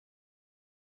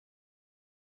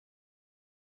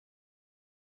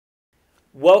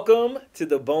Welcome to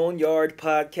the Boneyard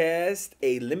Podcast,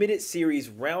 a limited series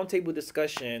roundtable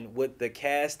discussion with the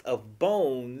cast of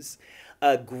Bones,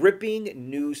 a gripping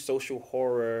new social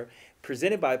horror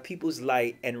presented by People's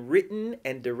Light and written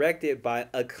and directed by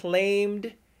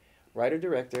acclaimed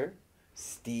writer-director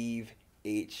Steve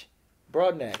H.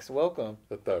 Broadnax. Welcome.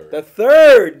 The third. The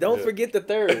third. Don't Yeah. forget the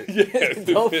third. Yes,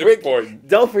 don't, it's important.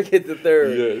 don't forget the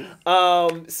third.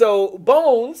 Yes. So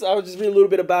Bones, I'll just read a little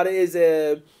bit about it, is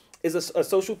a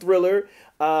social thriller.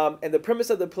 And the premise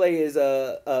of the play is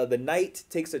the night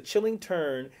takes a chilling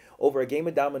turn over a game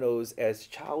of dominoes as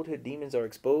childhood demons are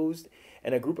exposed,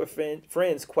 and a group of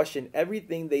friends question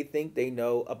everything they think they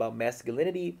know about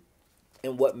masculinity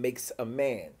and what makes a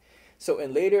man. So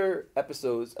in later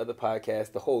episodes of the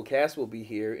podcast, the whole cast will be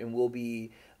here, and we'll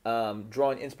be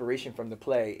drawing inspiration from the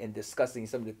play and discussing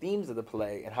some of the themes of the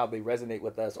play and how they resonate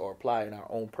with us or apply in our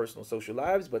own personal social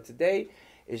lives. But today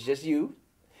it's just you.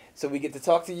 So we get to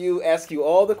talk to you, ask you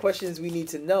all the questions we need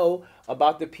to know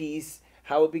about the piece,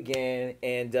 how it began,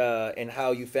 and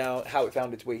how it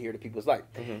found its way here to people's life.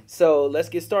 Mm-hmm. So let's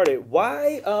get started.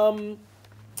 What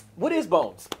is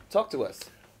Bones? Talk to us.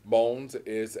 Bones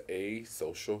is a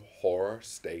social horror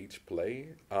stage play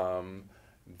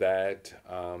that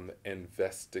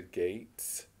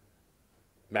investigates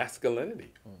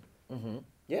masculinity. Mm-hmm.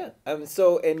 Yeah.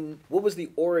 And what was the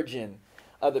origin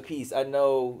of the piece? I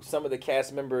know some of the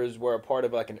cast members were a part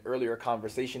of like an earlier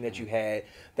conversation that you had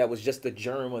that was just the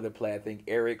germ of the play. I think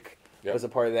Eric was a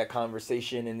part of that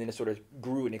conversation, and then it sort of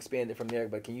grew and expanded from there.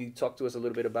 But can you talk to us a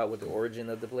little bit about what the origin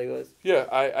of the play was? Yeah,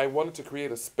 I wanted to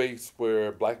create a space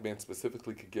where black men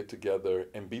specifically could get together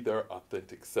and be their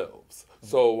authentic selves. Mm-hmm.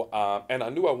 So, and I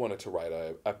knew I wanted to write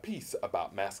a piece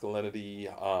about masculinity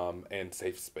and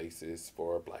safe spaces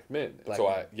for black men.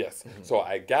 So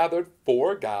I gathered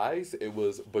 4 guys. It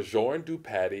was Bajorn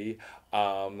Dupati,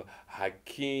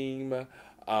 Hakeem,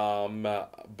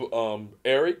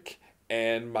 Eric,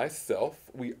 and myself.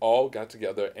 We all got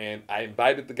together, and I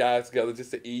invited the guys together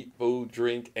just to eat, food,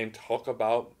 drink, and talk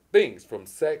about things from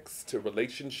sex to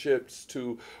relationships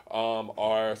to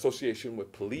our association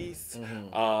with police,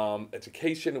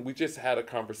 education. And we just had a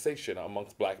conversation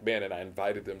amongst black men, and I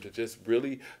invited them to just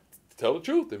really tell the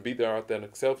truth and be their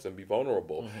authentic selves and be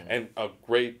vulnerable. And a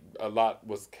lot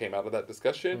came out of that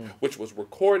discussion, which was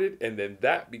recorded, and then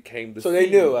that became the So seed.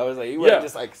 they knew. I was like, you weren't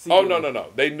just like secretly. Oh,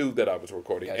 no. They knew that I was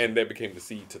recording, and that became the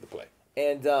seed to the play.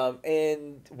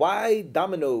 And why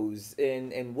dominoes,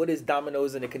 and what is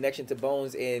dominoes in a connection to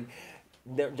Bones? And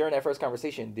during that first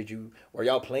conversation, were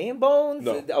y'all playing Bones?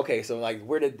 No. Okay, so like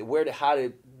how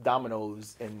did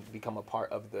dominoes become a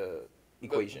part of the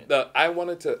equation? I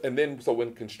wanted to, and then so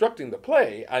when constructing the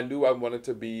play, I knew I wanted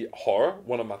to be horror,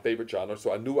 one of my favorite genres.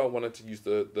 So I knew I wanted to use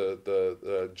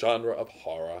the genre of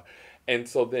horror. And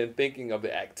so then thinking of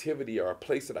the activity or a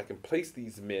place that I can place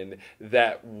these men,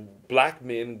 that black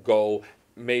men go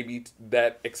maybe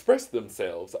that express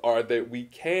themselves, or that we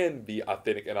can be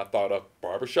authentic. And I thought of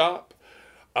barbershop,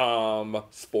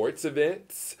 sports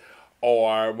events,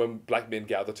 or when black men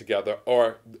gather together,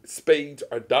 or spades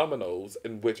or dominoes,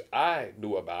 in which I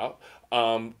knew about,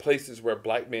 places where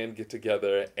black men get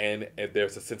together and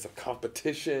there's a sense of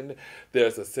competition,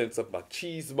 there's a sense of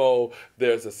machismo,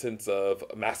 there's a sense of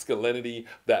masculinity.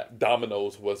 That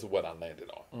dominoes was what I landed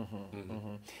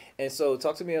on. And so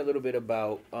talk to me a little bit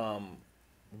about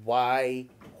why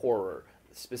horror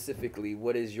specifically.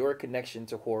 What is your connection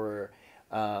to horror?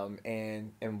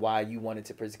 And why you wanted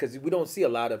to present, because we don't see a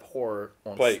lot of horror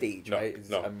on stage, right?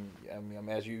 No.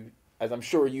 As I'm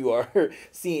sure you are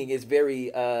seeing, it's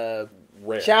very rare,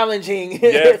 challenging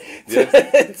to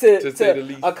say the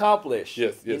least. Accomplish.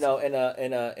 Yes. You know, in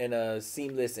a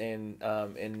seamless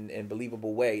and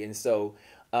believable way. And so,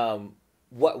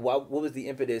 what was the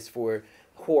impetus for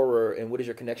horror, and what is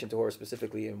your connection to horror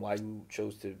specifically, and why you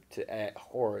chose to add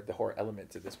the horror element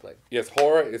to this play? Yes,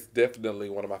 horror is definitely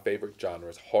one of my favorite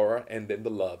genres. Horror and then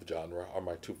the love genre are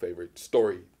my 2 favorite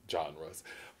story genres.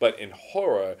 But in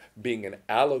horror, being an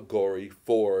allegory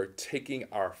for taking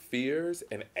our fears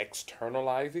and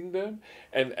externalizing them,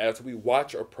 and as we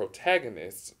watch our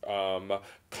protagonists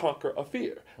conquer a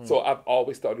fear. So I've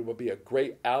always thought it would be a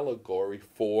great allegory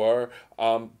for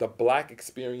the black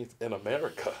experience in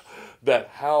America.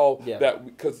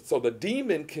 Because the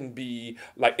demon can be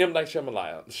like M. Night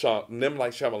Shyamalan. M.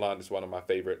 Night Shyamalan is one of my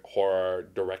favorite horror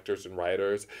directors and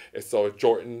writers. And so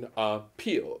Jordan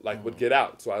Peele, would Get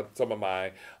Out. So some of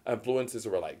my influences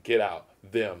were like Get Out,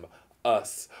 Them,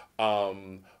 Us,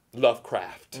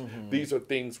 Lovecraft. These are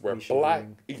things where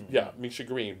Misha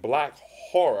Green, black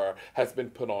horror has been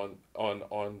put on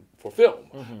for film.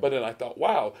 But then I thought,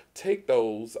 wow, take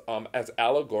those as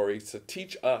allegories to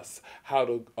teach us how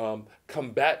to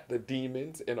combat the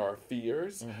demons in our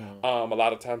fears. A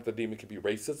lot of times the demon can be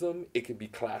racism, it can be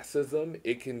classism,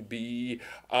 it can be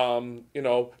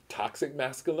toxic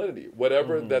masculinity,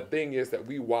 whatever the thing is that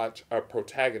we watch our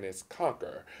protagonists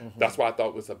conquer. That's why I thought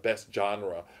it was the best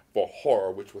genre for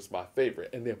horror, which was my favorite,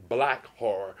 and then black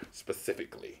horror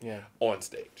specifically on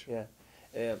stage.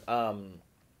 And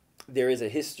there is a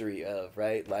history of,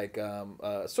 right, like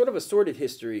sort of a sordid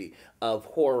history of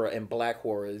horror and black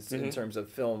horrors in terms of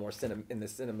film or in the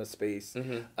cinema space.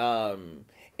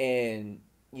 And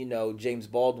James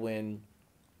Baldwin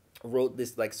wrote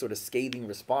this like sort of scathing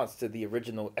response to the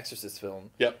original Exorcist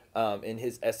film. In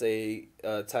his essay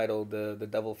titled "The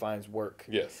Devil Finds Work."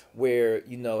 Where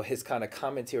his kind of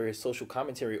commentary, his social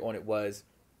commentary on it was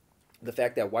the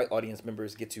fact that white audience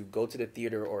members get to go to the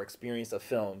theater or experience a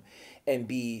film and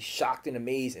be shocked and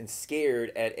amazed and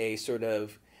scared at a sort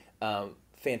of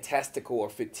fantastical or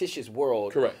fictitious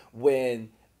world. When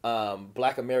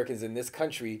Black Americans in this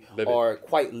country are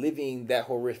quite living that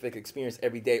horrific experience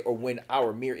every day, or when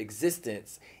our mere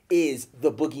existence is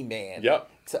the boogeyman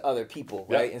to other people,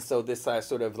 right? And so this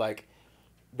sort of like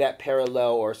that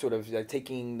parallel, or sort of like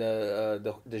taking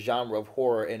the genre of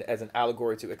horror and as an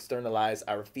allegory to externalize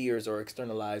our fears, or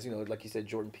externalize, like you said,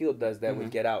 Jordan Peele does that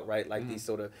with Get Out, right? Like these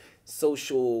sort of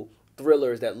social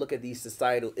thrillers that look at these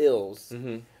societal ills,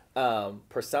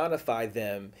 personify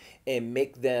them and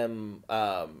make them,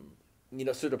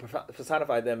 sort of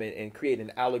personify them and create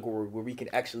an allegory where we can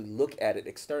actually look at it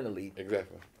externally.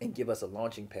 And give us a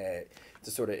launching pad to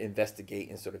sort of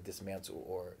investigate and sort of dismantle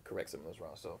or correct some of those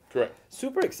wrongs. So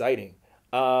super exciting.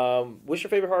 What's your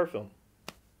favorite horror film?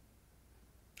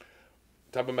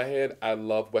 Top of my head, I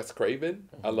love Wes Craven.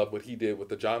 I love what he did with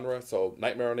the genre. So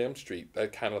Nightmare on Elm Street,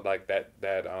 that kind of like that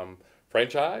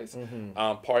franchise.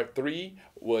 Part 3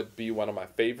 would be one of my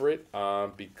favorite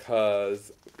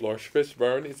because Lawrence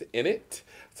Fishburne is in it.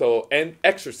 So, and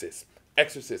Exorcist,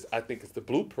 I think, is the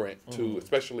blueprint to,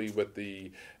 especially with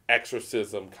the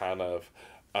exorcism kind of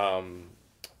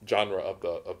genre of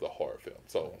the horror film.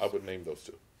 So I would name those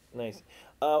two. Nice.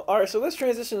 All right, so let's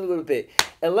transition a little bit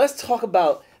and let's talk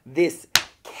about this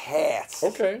cast.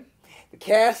 Okay. The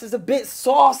cast is a bit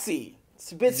saucy.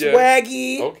 It's a bit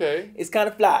swaggy. Okay. It's kind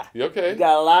of fly. Okay. You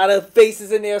got a lot of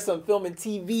faces in there. Some film and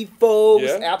TV folks.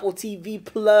 Apple TV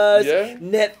Plus.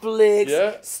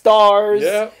 Netflix. Stars.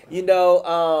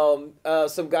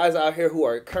 Some guys out here who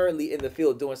are currently in the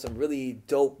field doing some really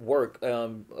dope work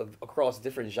across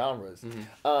different genres.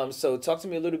 So talk to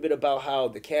me a little bit about how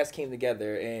the cast came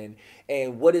together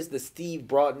and what is the Steve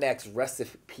Broadnax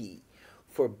recipe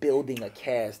for building a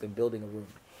cast and building a room?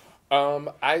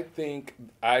 I think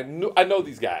I know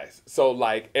these guys. So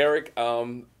like Eric,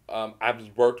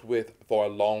 I've worked with for a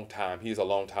long time. He's a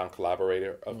long-time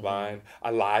collaborator of mine.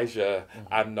 Elijah,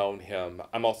 I've known him.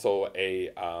 I'm also a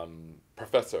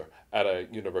professor at a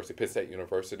university, Penn State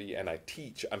University, and I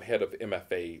teach. I'm head of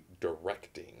MFA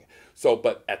directing. So,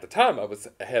 but at the time I was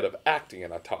head of acting,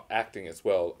 and I taught acting as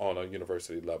well on a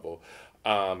university level.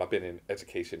 I've been in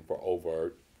education for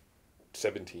over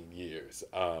 17 years.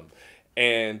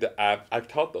 And I've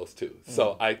taught those two.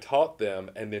 So I taught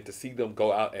them, and then to see them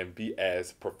go out and be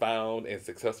as profound and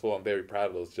successful, I'm very proud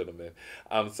of those gentlemen.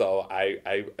 So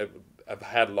I've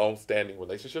had long-standing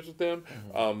relationships with them.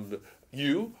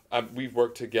 We've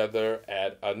worked together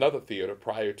at another theater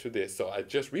prior to this. So I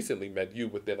just recently met you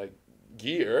within a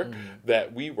year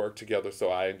that we worked together. So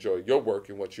I enjoy your work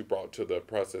and what you brought to the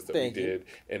process that we did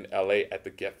in LA at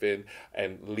the Geffen,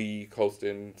 and Lee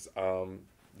Colston's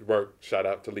work. Shout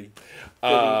out to Lee.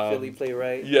 Philly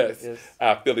playwright. Yes.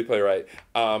 Philly playwright.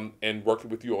 And working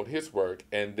with you on his work.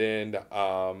 And then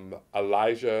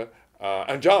Elijah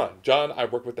and John. John I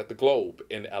worked with at the Globe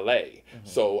in LA.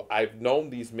 So I've known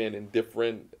these men in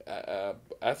different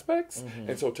aspects.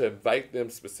 And so to invite them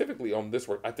specifically on this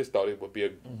work, I just thought it would be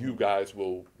you guys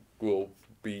will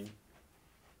be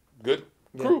good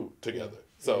crew together.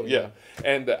 So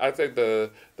and I'd say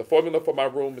the formula for my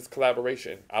room is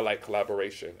collaboration. I like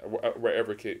collaboration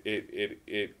wherever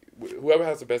it whoever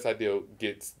has the best idea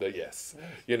gets the yes.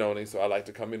 And so I like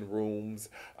to come in rooms.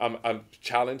 I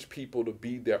challenge people to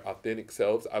be their authentic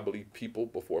selves. I believe people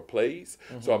before plays.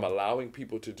 So I'm allowing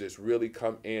people to just really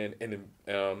come in and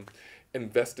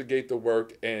investigate the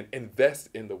work and invest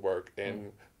in the work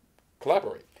and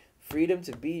collaborate. Freedom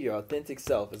to be your authentic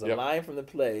self is a line from the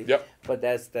play, but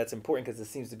that's important because it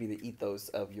seems to be the ethos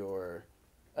of your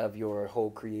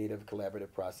whole creative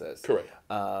collaborative process. Correct.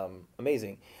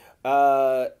 Amazing.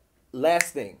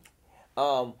 Last thing,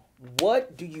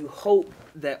 what do you hope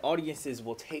that audiences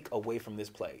will take away from this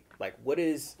play? Like, what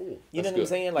is, you know what I'm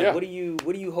saying? Like, what are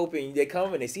you hoping? They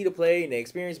come and they see the play and they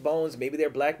experience Bones. Maybe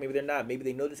they're black, maybe they're not. Maybe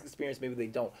they know this experience, maybe they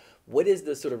don't. What is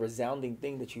the sort of resounding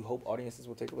thing that you hope audiences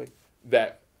will take away?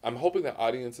 That I'm hoping that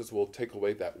audiences will take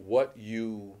away that what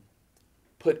you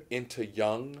put into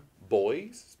young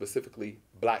boys, specifically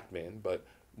black men, but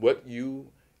what you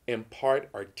impart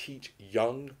or teach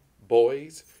young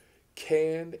boys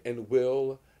can and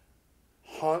will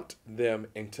haunt them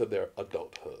into their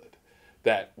adulthood.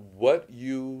 That what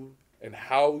you and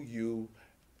how you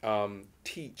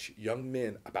teach young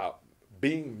men about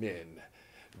being men,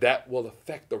 that will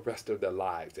affect the rest of their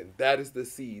lives. And that is the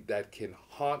seed that can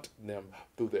haunt them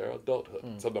through their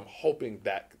adulthood. So I'm hoping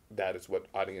that that is what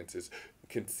audiences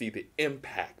can see, the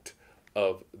impact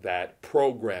of that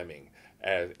programming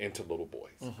into little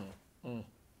boys.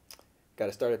 Got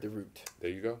to start at the root.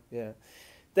 There you go. Yeah.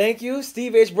 Thank you,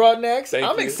 Steve H. Broadnax.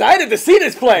 I'm you. excited to see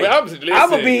this play. I'm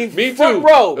gonna be front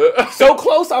row. So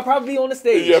close, I'll probably be on the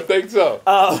stage. Yeah, I think so.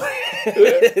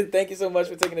 Thank you so much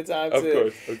for taking the time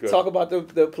to talk about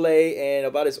the play and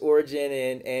about its origin,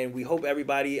 and we hope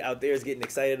everybody out there is getting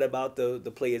excited about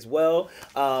the play as well.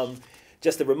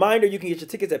 Just a reminder, you can get your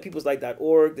tickets at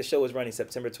peopleslight.org. The show is running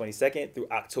September 22nd through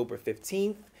October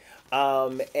 15th.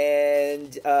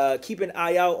 And keep an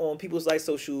eye out on People's Light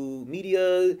social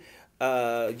media,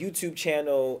 YouTube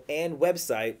channel, and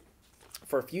website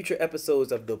for future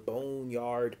episodes of the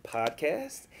Boneyard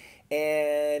podcast.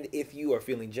 And if you are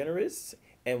feeling generous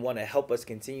and want to help us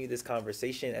continue this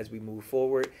conversation as we move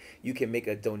forward, you can make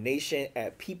a donation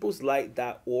at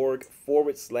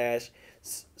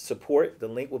peopleslight.org/support. The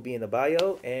link will be in the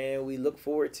bio, and we look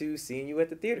forward to seeing you at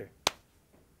the theater.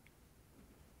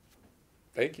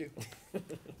 Thank you.